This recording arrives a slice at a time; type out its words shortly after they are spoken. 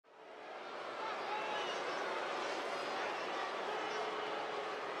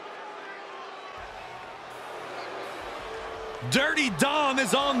Dirty Dom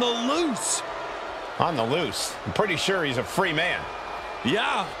is on the loose. On the loose? I'm pretty sure he's a free man.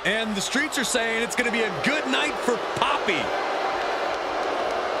 Yeah, and the streets are saying it's going to be a good night for Poppy.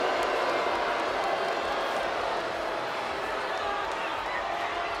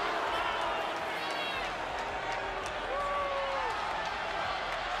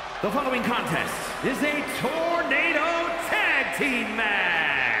 The following contest is a Tornado Tag Team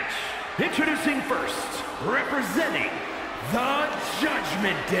match. Introducing first, representing the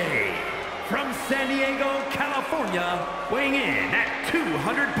Judgment Day. From San Diego, California, weighing in at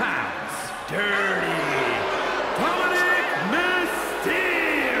 200 pounds, Dirty Dominik Mysterio.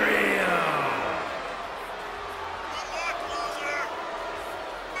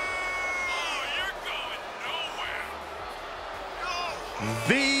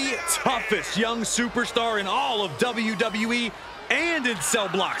 The toughest young superstar in all of WWE and in Cell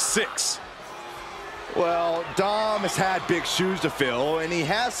Block 6. Well, Dom has had big shoes to fill, and he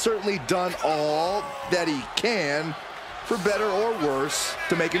has certainly done all that he can, for better or worse,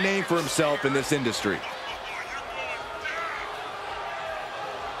 to make a name for himself in this industry.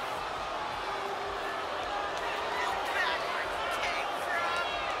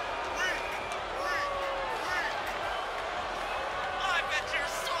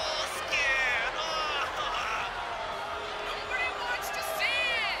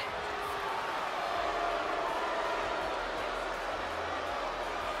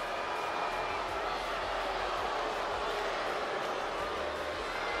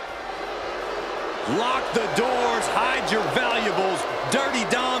 Lock the doors, hide your valuables. Dirty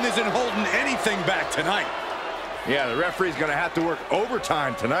Dom isn't holding anything back tonight. Yeah, the referee's gonna have to work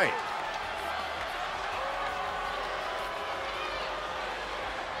overtime tonight.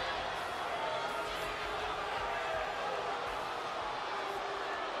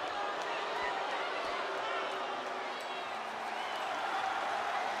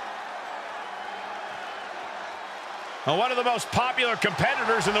 One of the most popular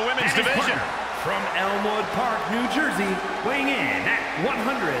competitors in the women's division. From Elmwood Park, New Jersey, weighing in at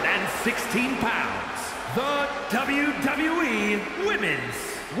 116 pounds, the WWE Women's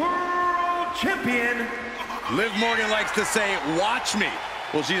World Champion. Liv Morgan likes to say, watch me.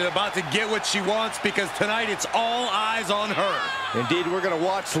 Well, she's about to get what she wants because tonight it's all eyes on her. Indeed, we're gonna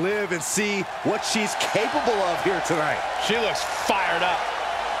watch Liv and see what she's capable of here tonight. She looks fired up.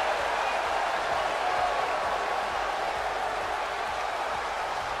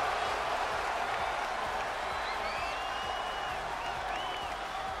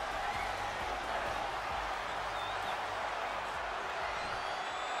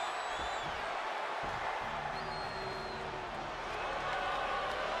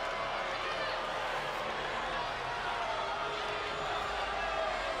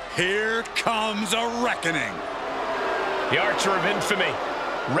 Here comes a reckoning. The Archer of Infamy,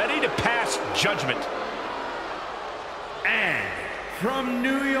 ready to pass judgment. And from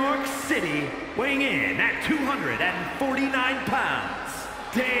New York City, weighing in at 249 pounds,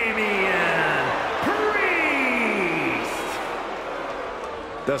 Damian Priest.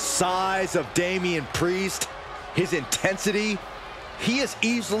 The size of Damian Priest, his intensity, he is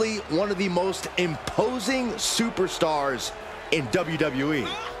easily one of the most imposing superstars in WWE.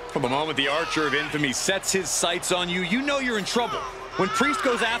 From the moment the Archer of Infamy sets his sights on you, you know you're in trouble. When Priest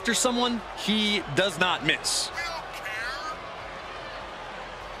goes after someone, he does not miss.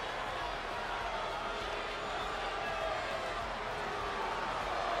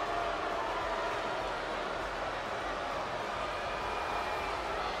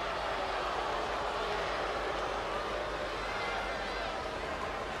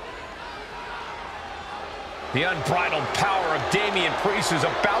 The unbridled power of Damian Priest is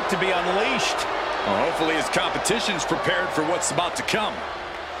about to be unleashed. Well, hopefully his competition's prepared for what's about to come.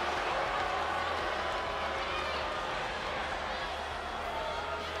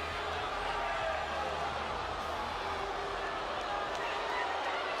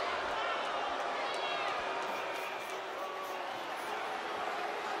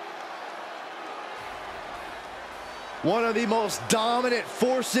 One of the most dominant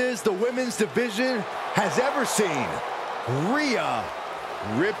forces the women's division has ever seen. Rhea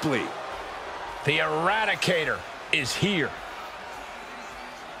Ripley. The Eradicator is here.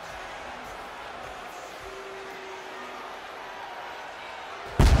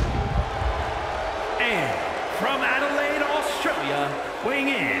 And from Adelaide, Australia, weighing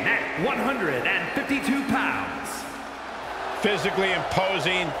in at 152 pounds. Physically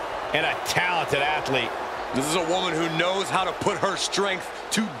imposing and a talented athlete. This is a woman who knows how to put her strength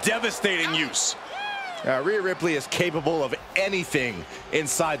to devastating use. Rhea Ripley is capable of anything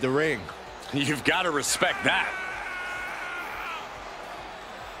inside the ring. You've got to respect that.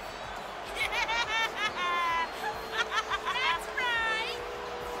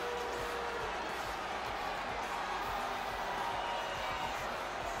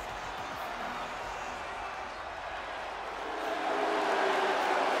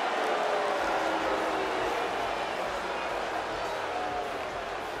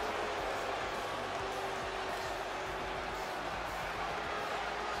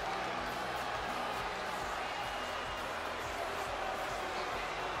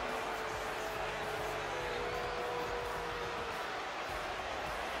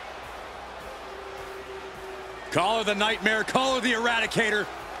 Call her the Nightmare, call her the Eradicator.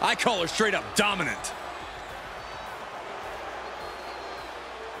 I call her straight up dominant.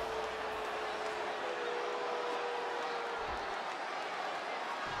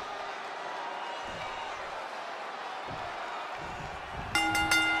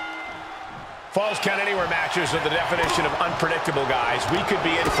 Falls Count Anywhere matches are the definition of unpredictable, guys. We could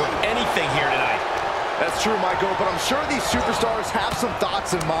be in for anything here tonight. That's true, Michael, but I'm sure these superstars have some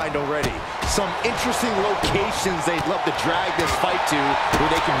thoughts in mind already. Some interesting locations they'd love to drag this fight to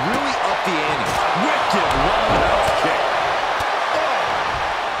where they can really up the ante. Wicked roundhouse kick. Oh.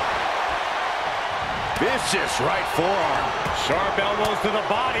 Vicious right forearm. Sharp elbows to the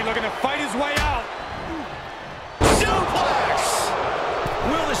body, looking to fight his way out. Suplex.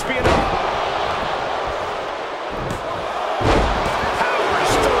 Will this be enough?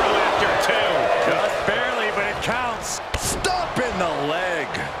 Stop in the leg.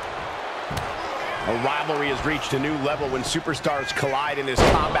 A rivalry has reached a new level when superstars collide in this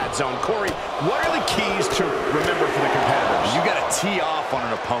combat zone. Corey, what are the keys to remember for the competitors? You got to tee off on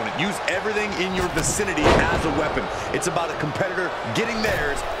an opponent. Use everything in your vicinity as a weapon. It's about a competitor getting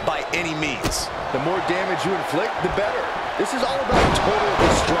theirs by any means. The more damage you inflict, the better. This is all about total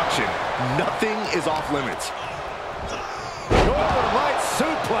destruction. Nothing is off limits. Northern Lights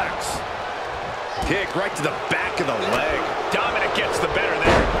suplex. Kick right to the back of the leg. Dominik gets the better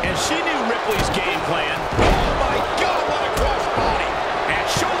there. And she knew Ripley's game plan. Oh my God, what a cross body. And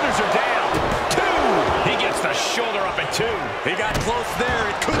shoulders are down. 2. He gets the shoulder up at 2. He got close there.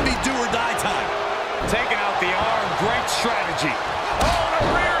 It could be do or die time. Taking out the arm. Great strategy. Oh, a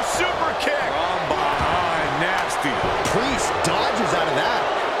rear super kick. From behind. Nasty. Priest dodges out of that.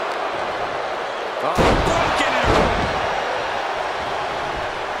 Broken arrow.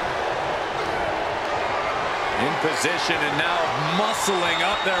 In position and now muscling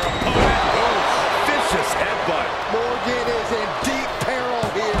up their opponent. Oh, vicious headbutt. Morgan is in deep peril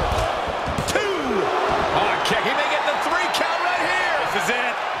here. 2. Oh, kick. He may get the 3 count right here. This is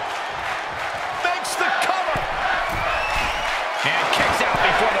it. Makes the cover. And kicks out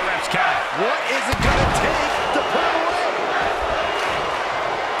before the ref's count. What is it going to take to put him away?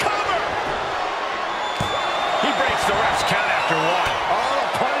 Cover. He breaks the ref's count after 1. All the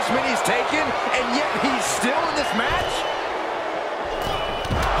punishment he's taken, and yet he's still in this match?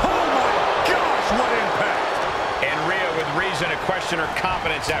 Oh my gosh, what impact! And Rhea with reason to question her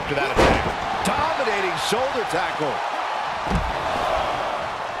confidence after that attack. Dominating shoulder tackle.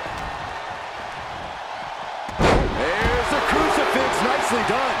 There's the crucifix, nicely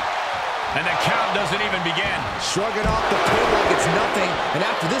done. And the count doesn't even begin. Shrugging off the pin like it's nothing, and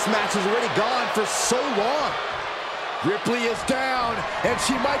after this match is already gone for so long. Ripley is down, and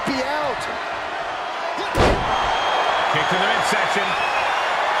she might be out. Kick to the midsection.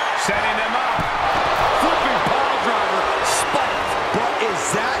 Setting them up. Flipping pile driver, spiked. But is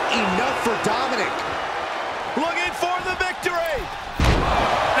that enough for Dominik? Looking for the victory.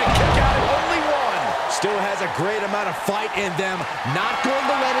 A kick out at only 1. Still has a great amount of fight in them. Not going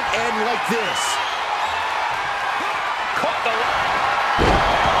to let it end like this. Caught the line.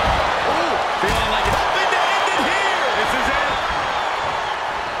 Ooh, Feeling like it's hoping to end it here. This is it.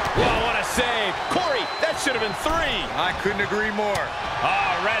 Well, what a save. Corey, that should have been 3. I couldn't agree more.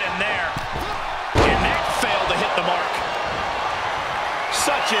 Oh, right in there. And that failed to hit the mark.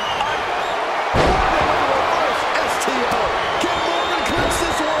 Such an reverse STO. Can Morgan clinch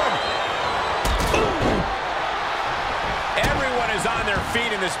this one? Everyone is on their feet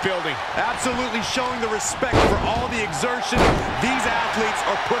in this building. Absolutely showing the respect for all the exertion these athletes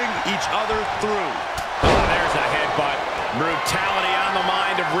are putting each other through. Oh, there's a headbutt. Brutality on the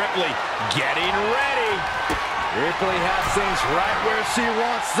mind of Ripley. Getting ready. Ripley has things right where she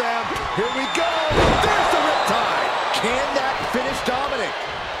wants them. Here we go. There's the riptide. Can that finish Dominik?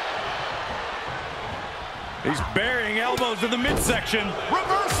 He's burying elbows to the midsection.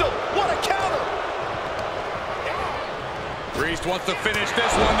 Reversal. What a counter. Priest wants to finish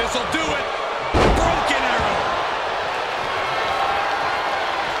this one. This'll do it. Broken arrow.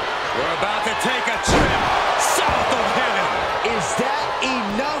 We're about to take a trip south of heaven. Is that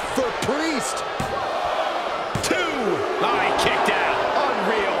enough for Priest? 2. Oh, he kicked out.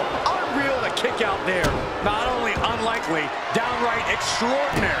 Unreal. Unreal to kick out there. Not only unlikely, downright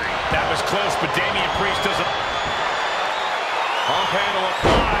extraordinary. That was close, but Damian Priest doesn't. Pump handle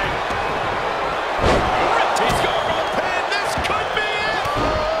applied. He's going for the pin. This could be it.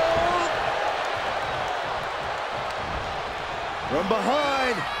 From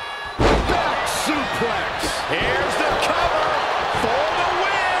behind. Back suplex. Here's the cover for the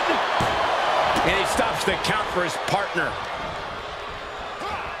win. And he stops the count for his partner.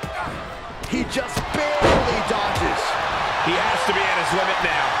 he just barely dodges. He has to be at his limit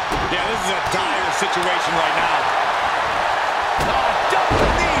now. Yeah, this is a dire situation right now. Oh,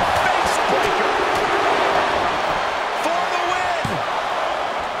 double knee face breaker. For the win.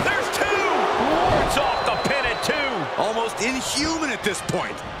 There's two. Wards off the pin at 2. Almost inhuman at this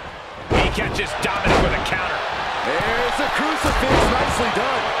point. He catches Dominik with a counter. There's a crucifix, nicely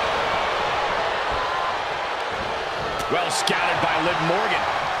done. Well scouted by Liv Morgan.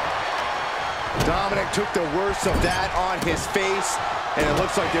 Dominik took the worst of that on his face, and it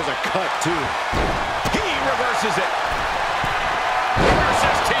looks like there's a cut, too. He reverses it.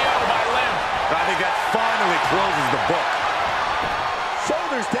 Reverses TO by Liv. I think that finally closes the book.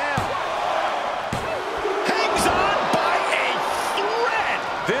 Shoulders down. Hangs on by a thread.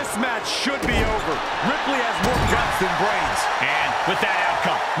 This match should be over. Ripley has more guts than brains. And with that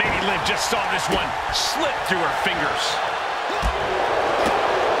outcome, maybe Liv just saw this one slip through her fingers.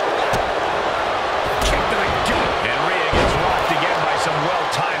 Kick to the gut. And Rhea gets rocked again by some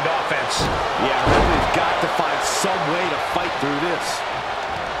well-timed offense. Yeah, Ripley's got to find some way to fight through this.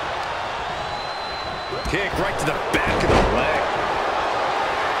 Kick right to the back of the leg.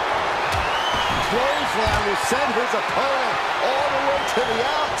 Clothesline will send his opponent all the way to the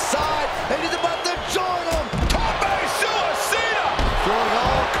outside, and he's about to join him. Tope Suicida! Throwing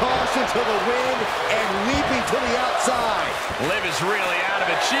all caution to the wind and leaping to the outside. Liv is really out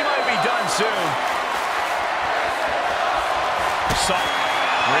of it. She might be done soon.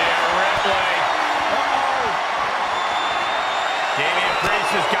 Rhea Ripley. Uh-oh. Damian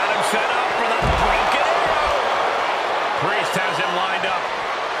Priest has got him set up for the broken arrow. Priest has him lined up.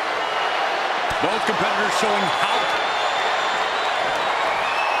 Both competitors showing how.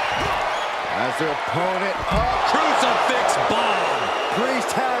 As their opponent up. Crucifix bomb.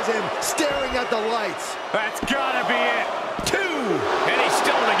 Priest has him staring at the lights. That's gotta be it. 2. And he's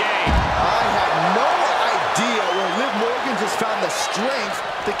still in the game. I had no idea where Liv Morgan just found the strength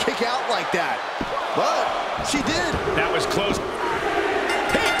to kick out like that. But she did. That was close.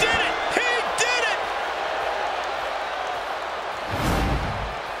 He did it! He did it!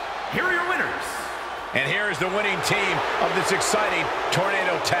 Here are your winners. And here is the winning team of this exciting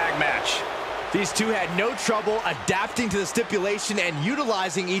Tornado Tag Match. These two had no trouble adapting to the stipulation and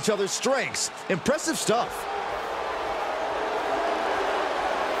utilizing each other's strengths. Impressive stuff.